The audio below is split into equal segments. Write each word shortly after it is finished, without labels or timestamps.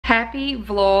Happy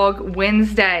Vlog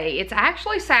Wednesday. It's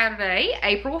actually Saturday,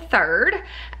 April 3rd,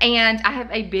 and I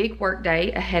have a big work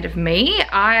day ahead of me.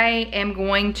 I am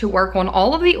going to work on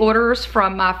all of the orders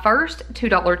from my first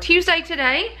 $2 Tuesday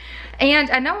today.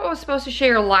 And I know I was supposed to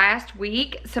share last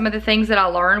week some of the things that I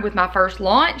learned with my first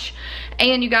launch.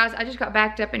 And you guys, I just got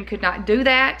backed up and could not do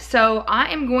that. So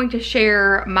I am going to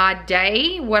share my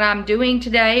day, what I'm doing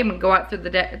today. I'm gonna go out through the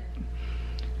day.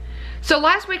 So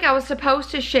last week I was supposed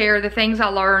to share the things I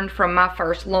learned from my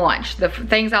first launch. The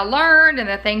things I learned and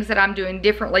the things that I'm doing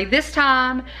differently this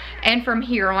time and from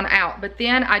here on out. But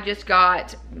then I just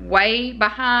got way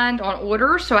behind on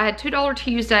orders. So I had $2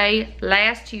 Tuesday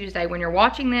last Tuesday when you're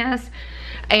watching this.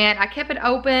 And I kept it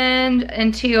open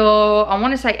until, I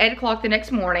want to say 8 o'clock the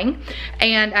next morning.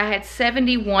 And I had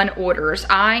 71 orders.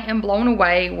 I am blown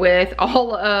away with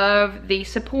all of the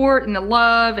support and the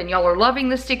love. And y'all are loving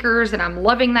the stickers and I'm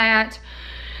loving that.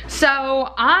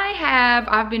 So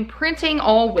I've been printing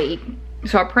all week.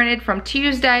 So I printed from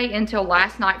Tuesday until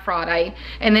last night, Friday.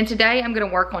 And then today I'm gonna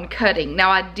work on cutting. Now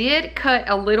I did cut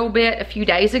a little bit a few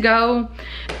days ago.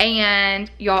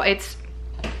 And y'all, it's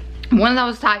one of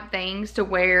those type things to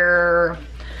where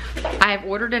I have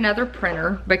ordered another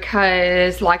printer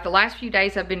because like the last few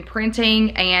days I've been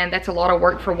printing and that's a lot of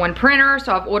work for one printer.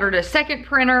 So I've ordered a second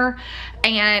printer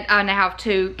and I now have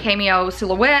 2 Cameo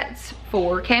silhouettes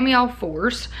for Cameo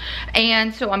 4s.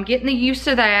 And so I'm getting the use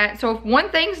of that. So if one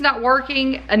thing's not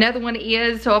working, another one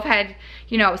is. So I've had,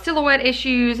 you know, silhouette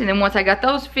issues, and then once I got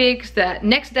those fixed, the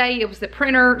next day it was the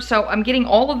printer. So I'm getting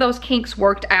all of those kinks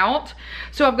worked out.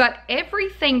 So I've got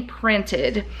everything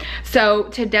printed. So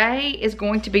today is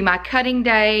going to be my cutting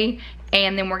day,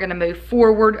 and then we're gonna move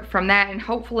forward from that and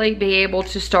hopefully be able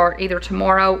to start either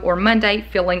tomorrow or Monday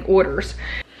filling orders.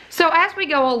 So as we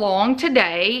go along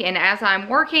today and as I'm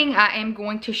working, I am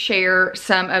going to share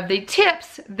some of the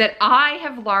tips that I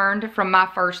have learned from my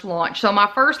first launch. So my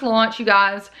first launch, you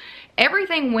guys,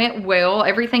 everything went well.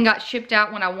 Everything got shipped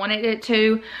out when I wanted it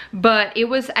to, but it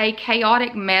was a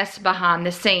chaotic mess behind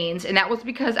the scenes, and that was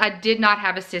because I did not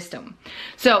have a system.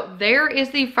 So there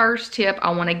is the first tip I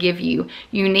want to give you.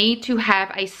 You need to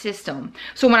have a system.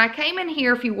 So when I came in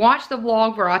here, if you watch the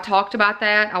vlog where I talked about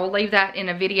that, I will leave that in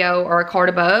a video or a card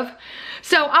above.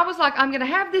 So I was like, I'm gonna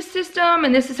have this system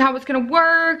and this is how it's gonna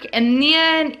work, and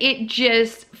then it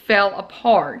just fell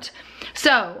apart.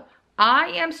 So I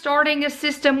am starting a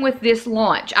system with this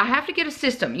launch. I have to get a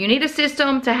system. You need a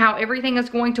system to how everything is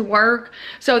going to work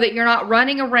so that you're not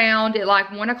running around at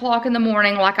like 1 o'clock in the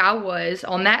morning like I was.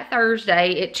 On that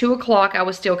Thursday at 2 o'clock, I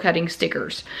was still cutting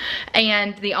stickers.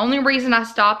 And the only reason I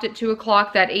stopped at 2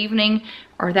 o'clock that evening,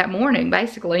 or that morning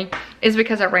basically, is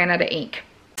because I ran out of ink.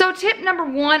 So tip number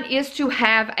 1 is to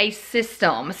have a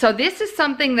system. So this is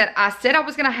something that I said I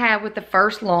was gonna have with the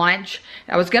first launch.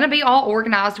 I was gonna be all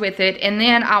organized with it, and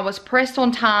then I was pressed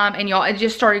on time, and y'all, it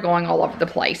just started going all over the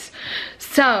place.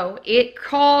 So it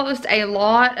caused a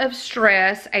lot of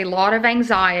stress, a lot of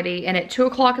anxiety, and at 2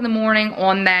 o'clock in the morning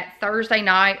on that Thursday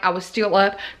night, I was still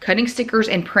up cutting stickers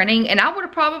and printing, and I would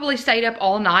have probably stayed up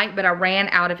all night, but I ran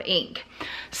out of ink.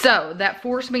 So that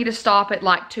forced me to stop at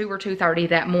like 2 or 2:30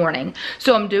 that morning.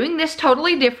 So I'm doing this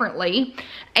totally differently,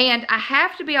 and I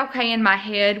have to be okay in my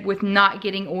head with not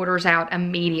getting orders out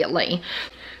immediately.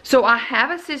 So I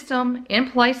have a system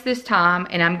in place this time,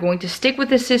 and I'm going to stick with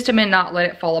the system and not let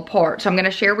it fall apart. So I'm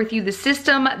gonna share with you the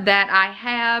system that I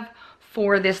have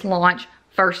for this launch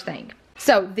first thing.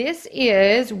 So this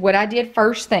is what I did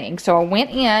first thing. So I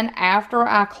went in after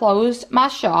I closed my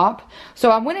shop. So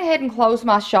I went ahead and closed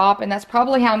my shop, and that's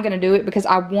probably how I'm gonna do it because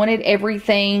I wanted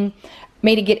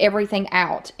me to get everything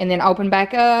out and then open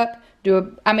back up,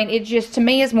 I mean, it just, to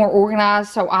me, is more organized,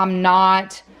 so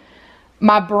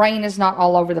my brain is not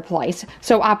all over the place.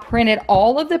 So I printed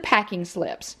all of the packing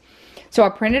slips. So I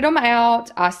printed them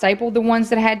out. I stapled the ones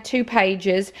that had 2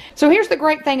 pages. So here's the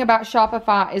great thing about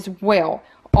Shopify as well.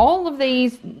 All of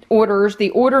these orders, the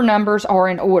order numbers are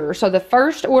in order. So the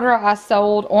first order I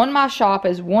sold on my shop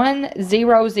is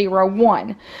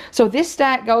 1001. So this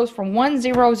stack goes from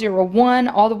 1001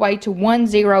 all the way to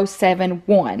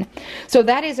 1071. So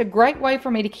that is a great way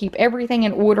for me to keep everything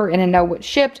in order and to know what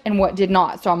shipped and what did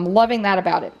not. So I'm loving that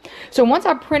about it. So once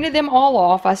I printed them all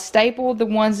off, I stapled the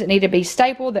ones that need to be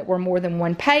stapled that were more than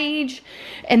 1 page.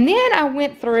 And then I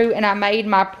went through and I made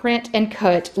my print and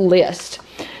cut list.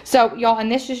 So y'all, and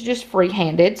this is just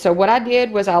free-handed. So what I did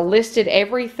was I listed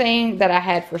everything that I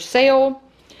had for sale,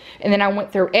 and then I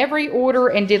went through every order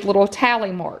and did little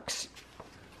tally marks.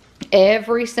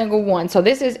 Every single one. So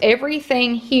this is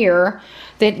everything here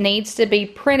that needs to be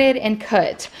printed and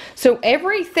cut. So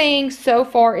everything so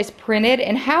far is printed,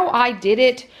 and how I did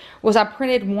it was I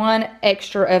printed one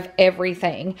extra of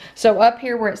everything. So up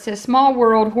here where it says Small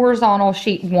World Horizontal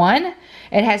Sheet 1,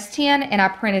 it has 10 and I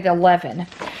printed 11.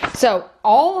 So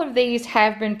all of these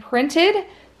have been printed.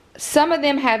 Some of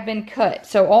them have been cut.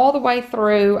 So all the way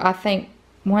through, I think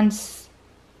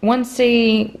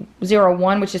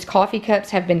 1C01, which is coffee cups,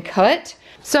 have been cut.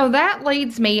 So that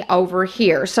leads me over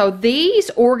here. So these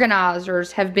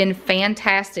organizers have been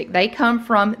fantastic. They come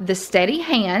from the Steady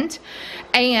Hand,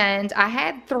 and I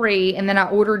had 3 and then I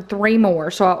ordered 3 more.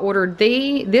 So I ordered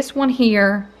this one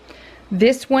here,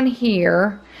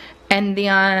 and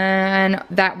then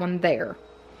that one there.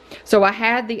 So I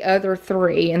had the other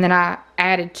 3 and then I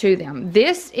added to them.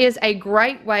 This is a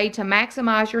great way to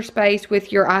maximize your space with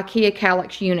your IKEA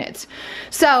Kallax units.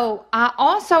 So I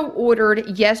also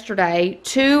ordered yesterday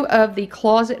 2 of the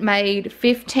Closet Made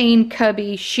 15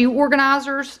 cubby shoe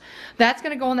organizers. That's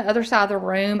going to go on the other side of the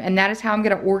room, and that is how I'm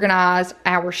going to organize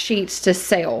our sheets to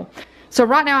sell. So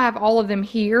right now I have all of them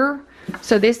here.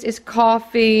 So this is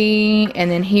coffee, and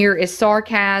then here is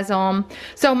sarcasm.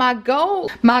 So my goal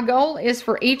is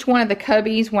for each one of the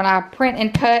cubbies, when I print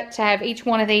and cut, to have each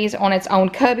one of these on its own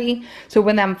cubby. So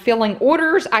when I'm filling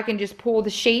orders, I can just pull the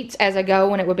sheets as I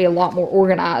go, and it would be a lot more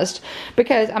organized.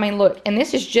 Because, I mean, look, and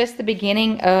this is just the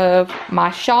beginning of my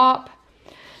shop.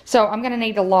 So I'm going to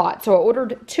need a lot. So I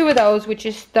ordered 2 of those, which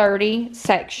is 30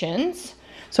 sections.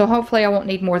 So hopefully I won't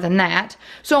need more than that.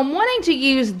 So I'm wanting to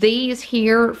use these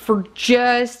here for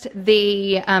just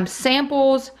the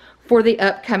samples for the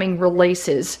upcoming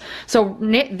releases. So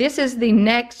this is the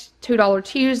next $2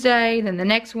 Tuesday, then the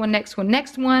next one, and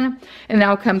then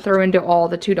I'll come through and do all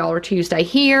the $2 Tuesday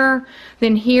here.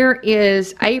 Then here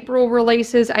is April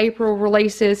releases,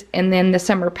 and then the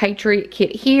Summer Patriot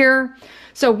Kit here.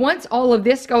 So once all of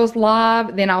this goes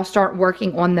live, then I'll start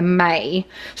working on the May.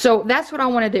 So that's what I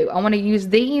want to do. I want to use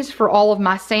these for all of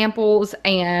my samples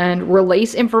and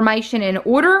release information in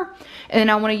order. And then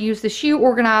I want to use the shoe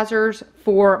organizers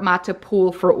for my to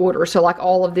pull for order. So like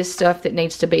all of this stuff that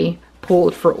needs to be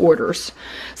pulled for orders.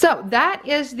 So that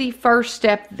is the first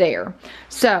step there.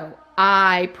 So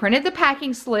I printed the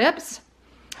packing slips.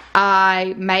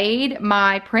 I made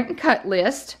my print and cut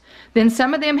list. Then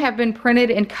some of them have been printed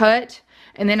and cut.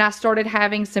 And then I started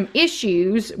having some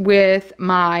issues with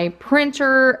my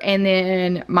printer and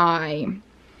then my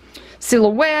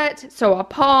silhouette, so I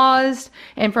paused.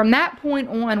 And from that point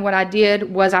on, what I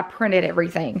did was I printed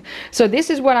everything. So this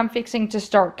is what I'm fixing to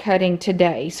start cutting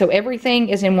today. So everything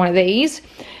is in one of these.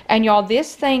 And y'all,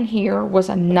 this thing here was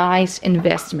a nice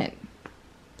investment.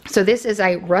 So this is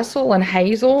a Russell and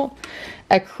Hazel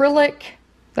acrylic.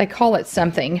 They call it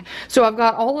something. So I've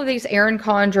got all of these Erin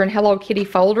Condren and Hello Kitty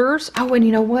folders. Oh, and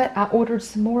you know what? I ordered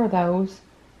some more of those.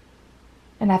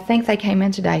 And I think they came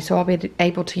in today, so I'll be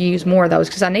able to use more of those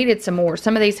because I needed some more.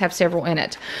 Some of these have several in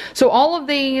it. So all of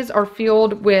these are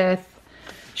filled with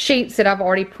sheets that I've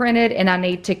already printed and I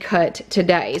need to cut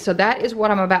today. So that is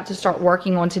what I'm about to start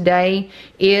working on today,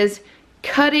 is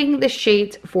cutting the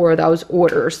sheets for those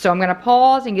orders. So I'm going to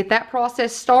pause and get that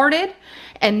process started,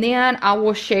 and then I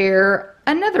will share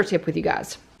another tip with you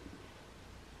guys.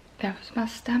 That was my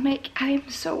stomach. I am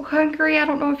so hungry. I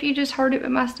don't know if you just heard it,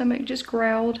 but my stomach just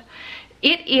growled.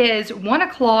 It is 1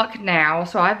 o'clock now,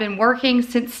 so I've been working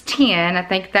since 10. I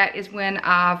think that is when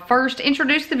I first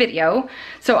introduced the video.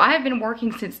 So I have been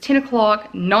working since 10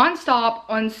 o'clock non-stop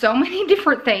on so many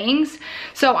different things.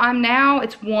 So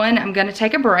it's 1, I'm gonna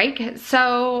take a break.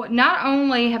 So not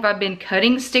only have I been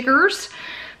cutting stickers,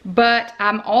 but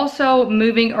I'm also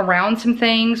moving around some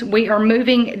things. We are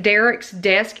moving Derek's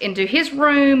desk into his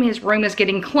room. His room is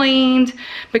getting cleaned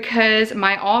because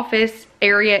my office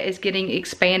area is getting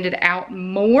expanded out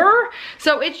more.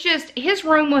 So it's just, his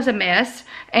room was a mess,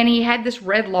 and he had this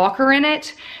red locker in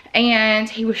it, and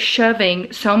he was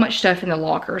shoving so much stuff in the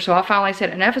locker. So I finally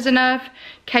said enough is enough.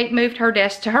 Kate moved her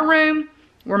desk to her room.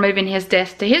 We're moving his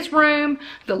desk to his room.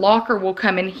 The locker will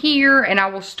come in here, and I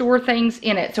will store things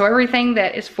in it. So everything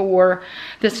that is for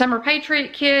the Summer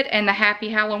Patriot Kit and the Happy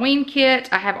Halloween Kit,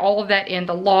 I have all of that in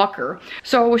the locker.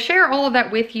 So I will share all of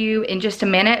that with you in just a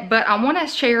minute, but I want to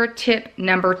share tip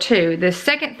number 2, the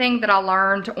second thing that I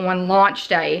learned on launch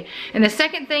day. And the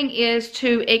second thing is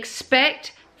to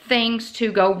expect things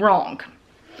to go wrong.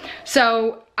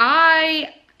 So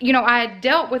I had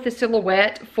dealt with the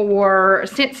silhouette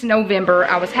since November.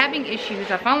 I was having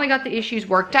issues. I finally got the issues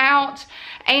worked out.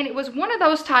 And it was one of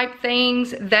those type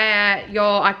things that,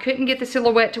 y'all, I couldn't get the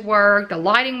silhouette to work. The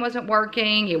lighting wasn't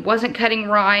working. It wasn't cutting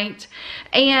right.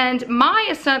 And my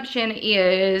assumption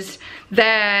is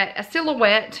that a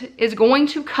silhouette is going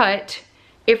to cut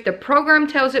if the program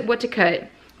tells it what to cut.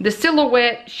 The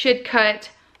silhouette should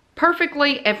cut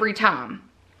perfectly every time.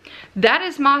 That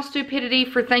is my stupidity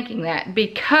for thinking that,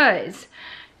 because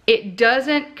it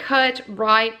doesn't cut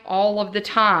right all of the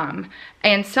time.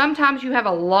 And sometimes you have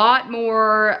a lot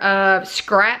more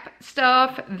scrap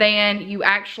stuff than you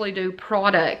actually do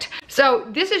product. So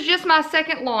this is just my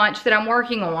second launch that I'm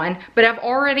working on, but I've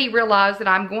already realized that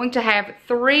I'm going to have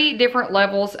 3 different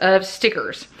levels of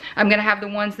stickers. I'm gonna have the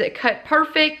ones that cut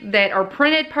perfect, that are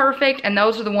printed perfect, and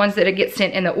those are the ones that get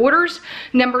sent in the orders.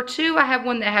 Number 2, I have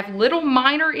one that have little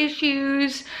minor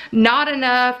issues, not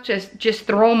enough to just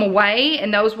throw them away,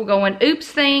 and those will go in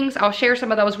oops things. I'll share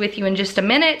some of those with you in just a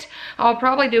minute. I'll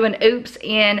probably do an oops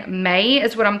in May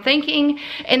is what I'm thinking.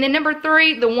 And then number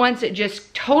 3, the ones that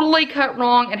just totally cut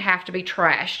wrong and have to be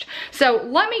trashed. So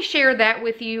let me share that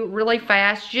with you really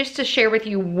fast, just to share with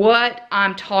you what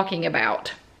I'm talking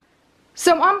about.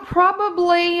 So I'm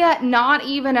probably not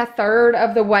even a third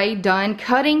of the way done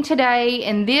cutting today,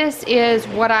 and this is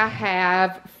what I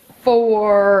have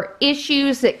for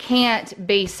issues that can't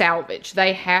be salvaged.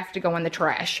 They have to go in the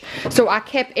trash. So I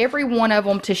kept every one of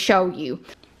them to show you.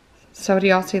 So do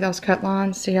y'all see those cut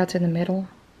lines? See how it's in the middle?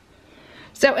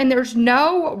 So, and there's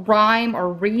no rhyme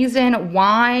or reason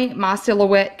why my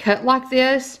silhouette cut like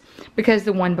this, because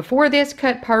the one before this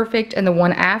cut perfect and the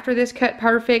one after this cut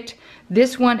perfect.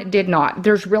 This one did not.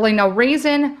 There's really no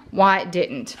reason why it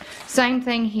didn't. Same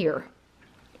thing here.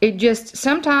 It just,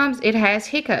 sometimes it has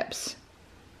hiccups.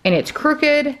 And it's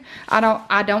crooked.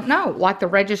 I don't know. Like the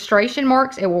registration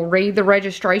marks, it will read the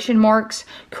registration marks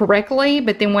correctly,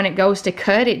 but then when it goes to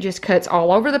cut, it just cuts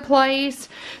all over the place.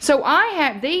 So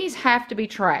these have to be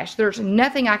trashed. There's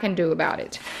nothing I can do about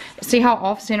it. See how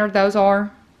off-centered those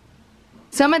are?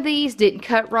 Some of these didn't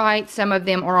cut right. Some of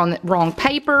them are on the wrong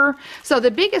paper. So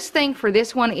the biggest thing for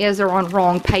this one is they're on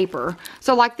wrong paper.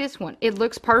 So like this one, it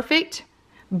looks perfect,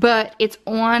 but it's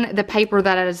on the paper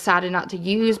that I decided not to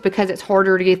use because it's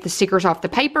harder to get the stickers off the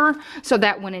paper. So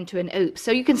that went into an oops.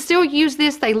 So you can still use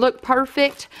this. They look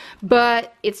perfect,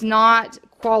 but it's not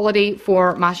quality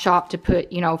for my shop to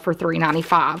put, you know, for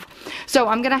 $3.95. So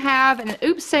I'm gonna have an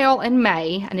oops sale in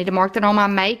May. I need to mark that on my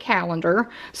May calendar.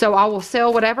 So I will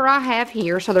sell whatever I have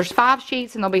here. So there's 5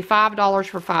 sheets and there'll be $5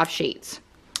 for 5 sheets.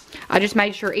 I just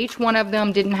made sure each one of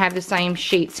them didn't have the same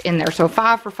sheets in there. So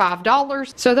 5 for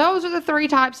 $5. So those are the 3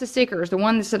 types of stickers. The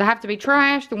ones that have to be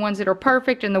trashed, the ones that are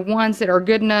perfect, and the ones that are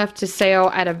good enough to sell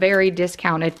at a very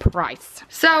discounted price.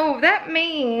 So that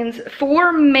means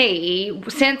for me,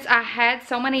 since I had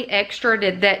so many extra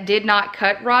that did not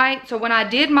cut right, so when I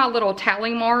did my little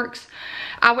tally marks,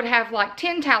 I would have like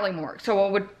 10 tally marks. So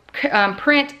I would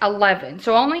print 11.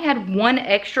 So I only had 1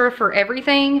 extra for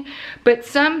everything, but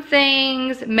some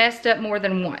things messed up more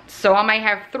than once. So I may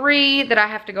have 3 that I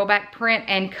have to go back, print,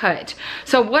 and cut.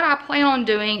 So what I plan on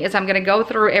doing is I'm gonna go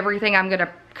through everything. I'm gonna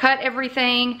cut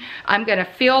everything. I'm gonna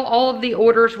fill all of the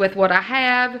orders with what I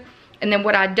have. And then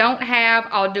what I don't have,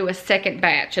 I'll do a second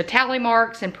batch of tally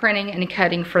marks and printing and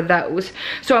cutting for those.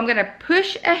 So I'm gonna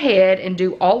push ahead and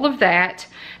do all of that,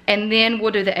 and then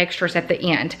we'll do the extras at the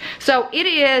end. So it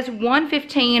is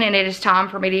 1:15 and it is time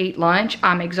for me to eat lunch.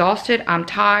 I'm exhausted, I'm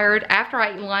tired. After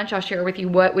I eat lunch, I'll share with you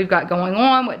what we've got going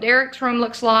on, what Derek's room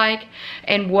looks like,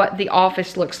 and what the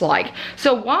office looks like.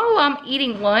 So while I'm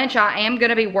eating lunch, I am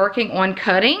gonna be working on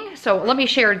cutting. So let me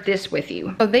share this with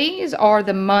you. So these are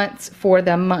the months for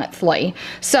the monthly.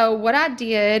 So what I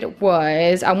did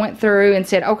was I went through and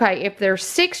said, okay, if there's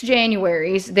 6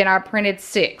 Januaries, then I printed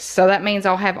 6. So that means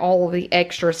I'll have all of the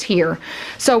extras here.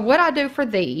 So what I do for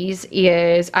these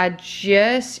is I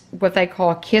just what they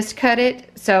call kiss cut it.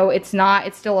 So it's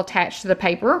still attached to the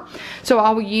paper. So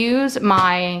I will use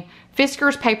my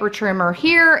Fiskars paper trimmer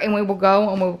here, and we will go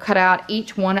and we will cut out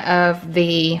each one of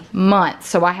the months.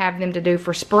 So I have them to do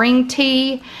for spring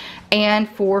tea and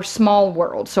for Small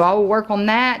World. So I will work on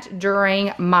that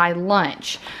during my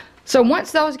lunch. So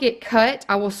once those get cut,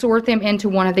 I will sort them into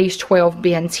one of these 12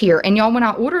 bins here. And y'all, when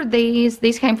I ordered these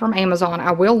came from Amazon.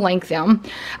 I will link them.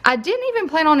 I didn't even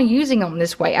plan on using them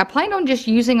this way. I planned on just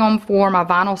using them for my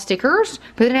vinyl stickers,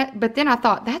 but then I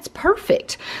thought, that's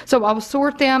perfect. So I will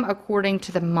sort them according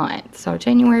to the month. So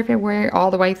January, February,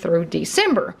 all the way through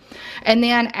December. And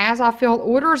then as I fill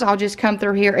orders, I'll just come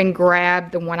through here and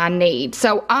grab the one I need.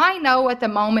 So I know at the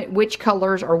moment which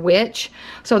colors are which.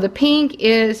 So the pink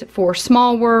is for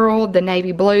Small World. The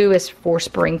navy blue is for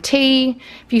spring tea.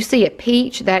 If you see a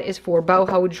peach, that is for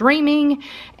boho dreaming.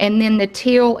 And then the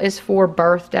teal is for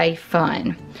birthday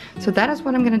fun. So that is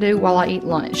what I'm going to do while I eat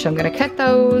lunch. So I'm going to cut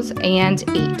those and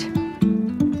eat.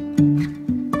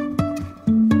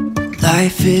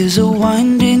 Life is a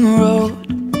winding road,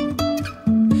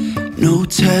 no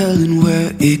telling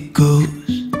where it goes.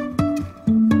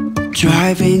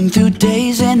 Driving through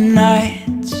days and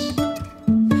nights,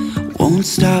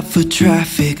 stop for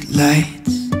traffic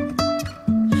lights.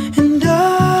 And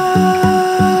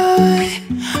I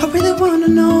really wanna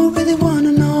know, really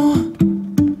wanna know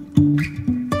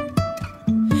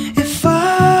if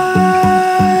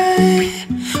I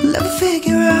will ever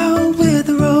figure out where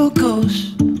the road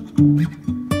goes.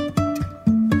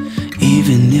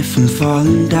 Even if I'm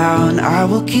falling down, I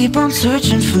will keep on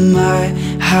searching for my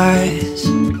highs.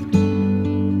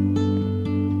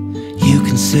 You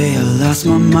can say I lost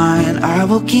my mind, I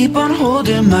will keep on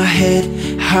holding my head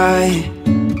high,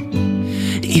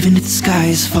 even if the sky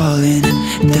is falling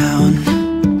down.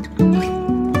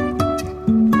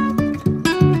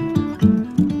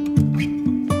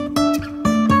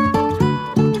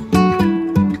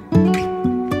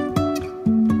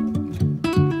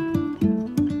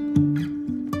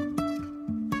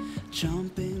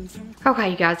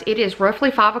 Okay, you guys, it is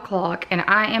roughly 5 o'clock and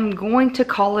I am going to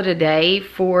call it a day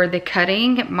for the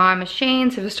cutting. My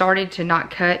machines have started to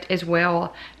not cut as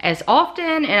well as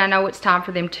often, and I know it's time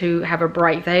for them to have a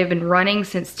break. They have been running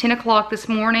since 10 o'clock this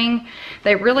morning.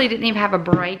 They really didn't even have a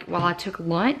break while I took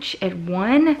lunch at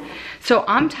 1. So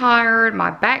I'm tired,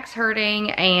 my back's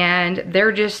hurting, and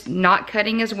they're just not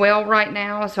cutting as well right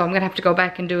now. So I'm gonna have to go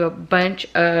back and do a bunch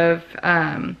of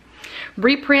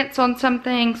reprints on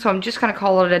something. So I'm just gonna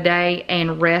call it a day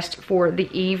and rest for the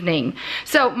evening.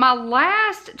 So my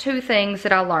last 2 things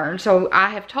that I learned, so I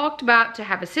have talked about to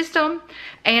have a system,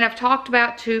 and I've talked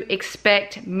about to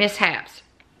expect mishaps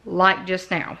like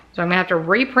just now. So I'm gonna have to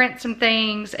reprint some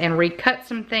things and recut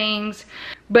some things,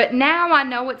 but now I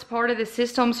know it's part of the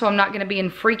system, so I'm not gonna be in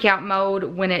freak out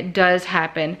mode when it does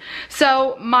happen.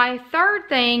 So my third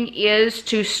thing is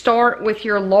to start with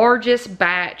your largest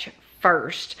batch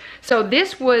first. So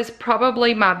this was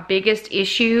probably my biggest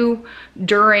issue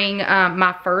during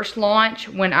my first launch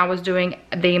when I was doing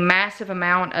the massive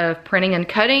amount of printing and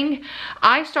cutting.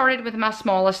 I started with my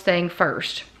smallest thing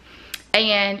first.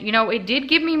 And you know, it did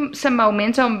give me some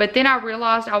momentum, but then I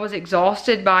realized I was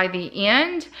exhausted by the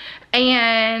end,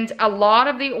 and a lot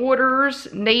of the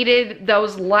orders needed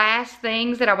those last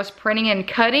things that I was printing and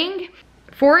cutting.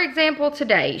 For example,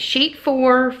 today, sheet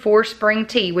 4 for Spring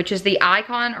Tea, which is the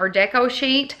icon or deco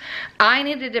sheet, I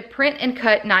needed to print and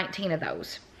cut 19 of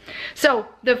those. So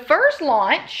the first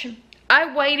launch,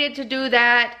 I waited to do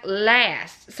that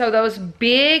last. So those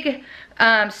big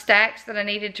stacks that I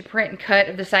needed to print and cut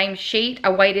of the same sheet,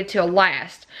 I waited till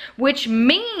last, which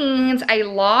means a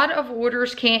lot of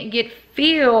orders can't get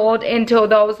filled until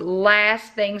those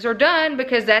last things are done,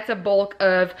 because that's a bulk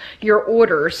of your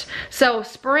orders. So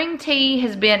Spring Tea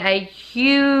has been a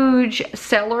huge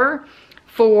seller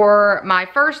for my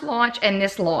first launch and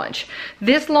this launch.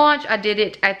 This launch, I did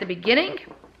it at the beginning,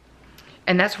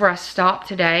 and that's where I stopped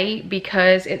today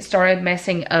because it started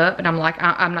messing up, and I'm like,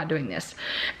 I'm not doing this.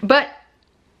 But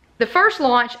the first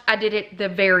launch, I did it the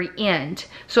very end.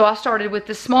 So I started with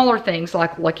the smaller things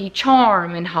like Lucky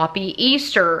Charm and Happy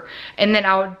Easter, and then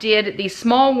I did the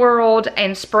Small World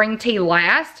and Spring Tea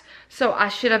last. So I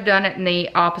should have done it in the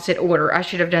opposite order. I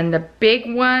should have done the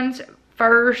big ones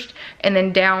first and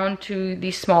then down to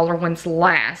the smaller ones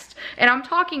last. And I'm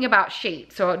talking about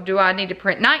sheets. So do I need to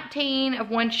print 19 of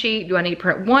one sheet? Do I need to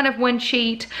print 1 of one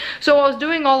sheet? So I was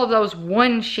doing all of those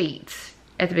 1 sheets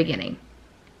at the beginning,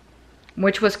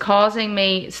 which was causing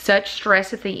me such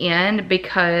stress at the end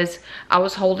because I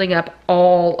was holding up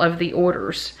all of the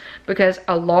orders, because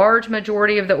a large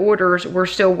majority of the orders were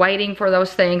still waiting for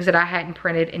those things that I hadn't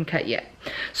printed and cut yet.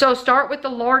 So start with the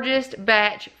largest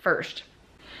batch first.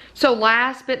 So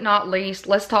last but not least,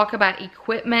 let's talk about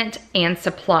equipment and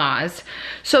supplies.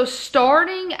 So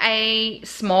starting a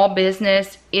small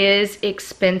business is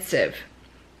expensive,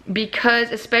 because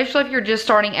especially if you're just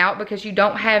starting out, because you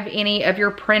don't have any of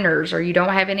your printers, or you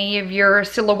don't have any of your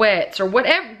silhouettes, or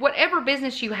whatever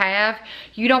business you have,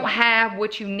 you don't have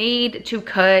what you need to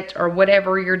cut or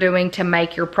whatever you're doing to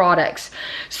make your products.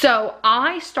 So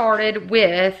I started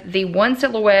with the 1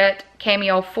 silhouette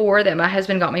Cameo 4 that my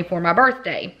husband got me for my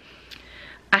birthday.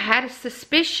 I had a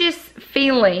suspicious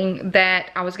feeling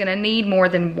that I was gonna need more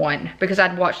than 1, because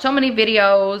I'd watched so many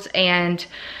videos, and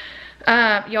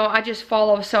y'all, I just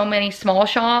follow so many small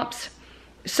shops.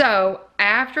 So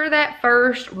after that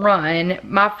first run,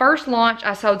 my first launch,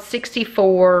 I sold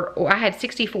 64, or I had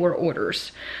 64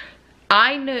 orders.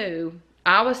 I knew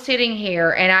I was sitting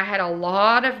here and I had a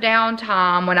lot of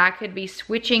downtime when I could be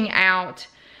switching out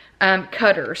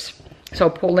cutters. So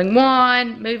pulling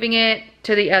one, moving it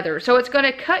to the other. So it's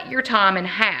gonna cut your time in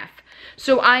half.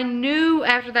 So I knew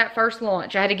after that first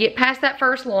launch, I had to get past that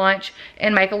first launch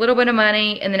and make a little bit of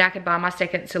money, and then I could buy my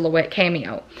second silhouette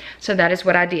Cameo. So that is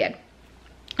what I did.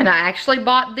 And I actually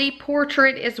bought the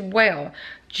portrait as well,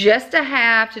 just to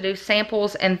have to do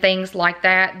samples and things like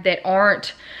that that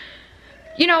aren't,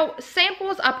 you know,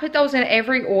 samples, I put those in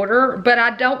every order, but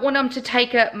I don't want them to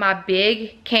take up my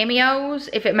big cameos,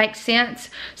 if it makes sense.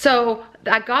 So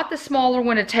I got the smaller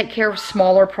one to take care of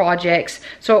smaller projects,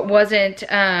 so it wasn't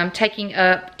taking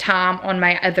up time on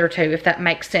my other two, if that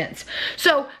makes sense.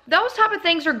 So those type of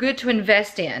things are good to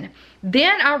invest in.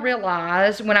 Then I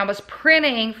realized when I was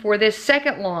printing for this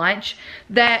second launch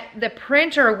that the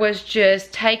printer was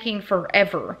just taking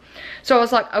forever. So I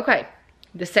was like, okay,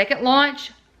 the second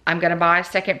launch, I'm gonna buy a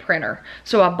second printer.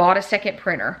 So I bought a second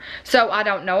printer. So I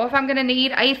don't know if I'm gonna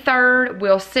need a third.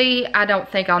 We'll see. I don't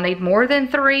think I'll need more than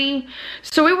 3.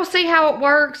 So we will see how it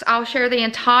works. I'll share the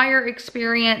entire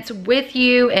experience with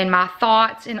you and my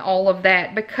thoughts and all of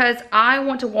that, because I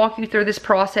want to walk you through this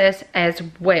process as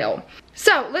well.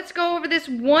 So let's go over this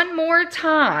one more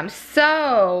time.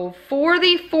 So for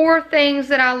the 4 things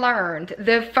that I learned,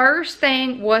 the first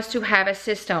thing was to have a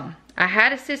system. I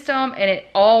had a system and it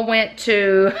all went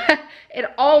to, it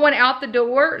all went out the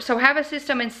door. So have a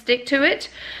system and stick to it.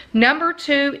 Number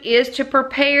 2 is to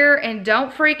prepare and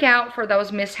don't freak out for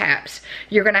those mishaps.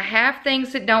 You're gonna have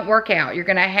things that don't work out. You're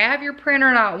gonna have your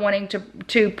printer not wanting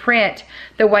to print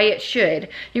the way it should.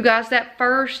 You guys, that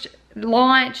first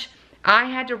launch, I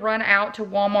had to run out to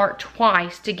Walmart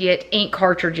twice to get ink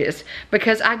cartridges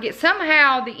because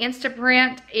somehow the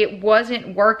Instaprint, it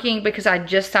wasn't working because I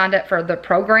just signed up for the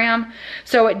program.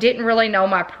 So it didn't really know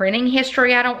my printing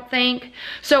history, I don't think.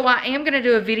 So I am gonna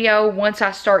do a video once I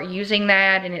start using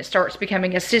that and it starts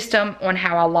becoming a system on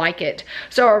how I like it.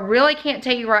 So I really can't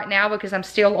tell you right now because I'm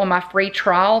still on my free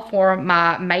trial for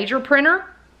my major printer.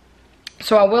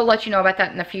 So I will let you know about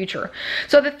that in the future.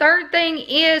 So the third thing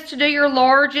is to do your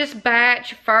largest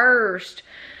batch first.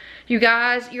 You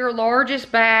guys, your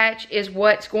largest batch is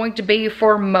what's going to be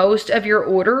for most of your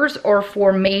orders, or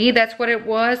for me, that's what it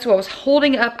was. So I was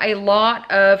holding up a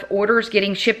lot of orders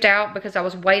getting shipped out because I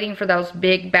was waiting for those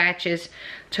big batches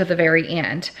to the very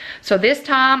end. So this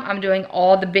time I'm doing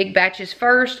all the big batches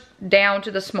first, down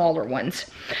to the smaller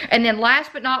ones. And then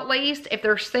last but not least, if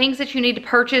there's things that you need to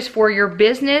purchase for your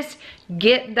business,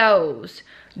 get those.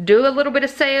 Do a little bit of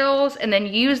sales and then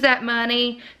use that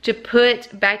money to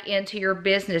put back into your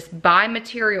business. Buy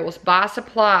materials, buy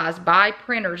supplies, buy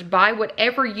printers, buy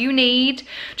whatever you need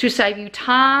to save you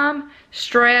time,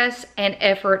 stress, and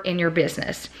effort in your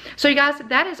business. So you guys,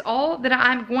 that is all that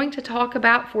I'm going to talk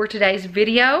about for today's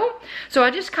video. So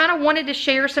I just kind of wanted to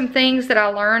share some things that I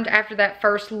learned after that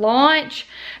first launch.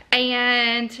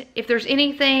 And if there's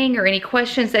anything or any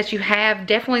questions that you have,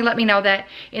 definitely let me know that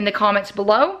in the comments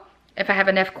below. If I have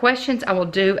enough questions, I will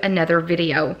do another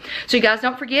video. So you guys,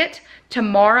 don't forget,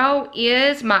 tomorrow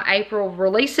is my April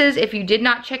releases. If you did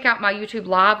not check out my YouTube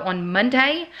live on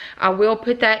Monday, I will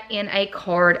put that in a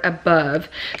card above.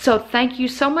 So thank you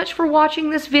so much for watching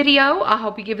this video. I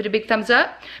hope you give it a big thumbs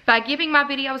up. By giving my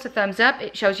videos a thumbs up,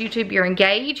 it shows YouTube you're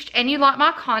engaged and you like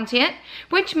my content,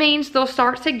 which means they'll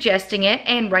start suggesting it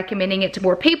and recommending it to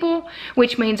more people,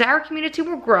 which means our community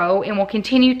will grow and will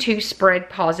continue to spread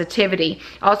positivity.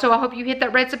 Also, I hope you hit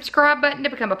that red subscribe button to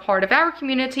become a part of our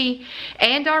community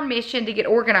and our mission to get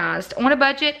organized on a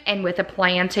budget and with a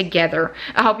plan together.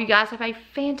 I hope you guys have a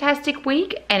fantastic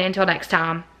week, and until next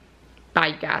time, bye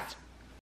you guys.